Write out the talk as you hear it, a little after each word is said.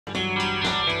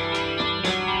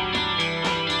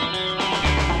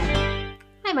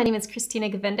Hi, my name is Christina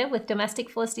Gavenda with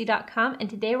domesticfelicity.com, and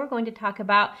today we're going to talk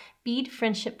about bead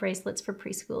friendship bracelets for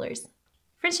preschoolers.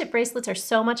 Friendship bracelets are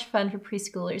so much fun for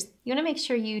preschoolers. You want to make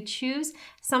sure you choose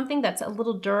something that's a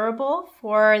little durable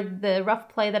for the rough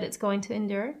play that it's going to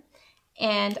endure,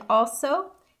 and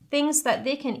also things that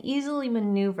they can easily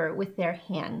maneuver with their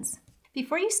hands.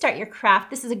 Before you start your craft,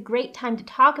 this is a great time to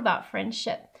talk about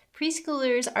friendship.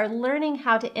 Preschoolers are learning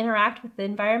how to interact with the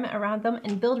environment around them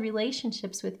and build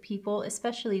relationships with people,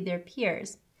 especially their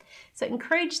peers. So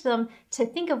encourage them to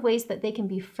think of ways that they can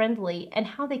be friendly and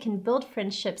how they can build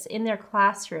friendships in their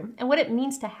classroom and what it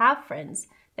means to have friends,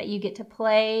 that you get to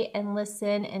play and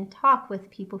listen and talk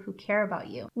with people who care about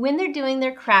you. When they're doing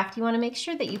their craft, you want to make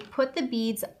sure that you put the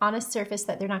beads on a surface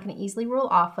that they're not going to easily roll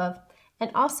off of, and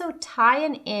also tie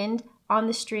an end on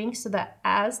the string so that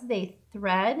as they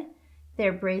thread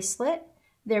their bracelet,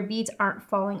 their beads aren't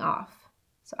falling off.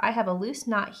 So I have a loose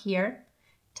knot here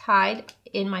tied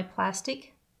in my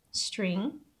plastic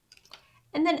string.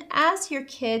 And then as your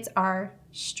kids are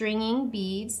stringing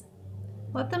beads,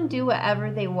 let them do whatever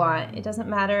they want. It doesn't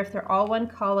matter if they're all one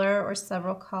color or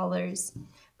several colors.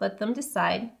 Let them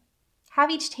decide. Have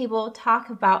each table talk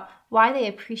about why they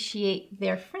appreciate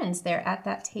their friends there at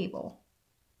that table.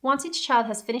 Once each child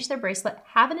has finished their bracelet,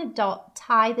 have an adult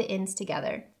tie the ends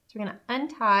together. So we're going to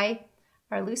untie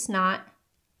our loose knot,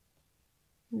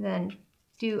 then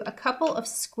do a couple of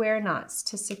square knots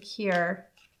to secure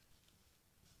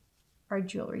our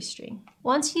jewelry string.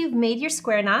 Once you've made your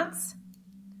square knots,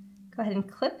 go ahead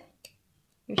and clip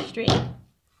your string.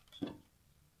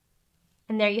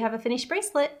 And there you have a finished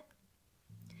bracelet.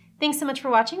 Thanks so much for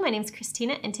watching. My name is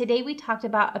Christina, and today we talked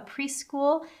about a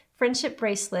preschool friendship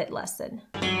bracelet lesson.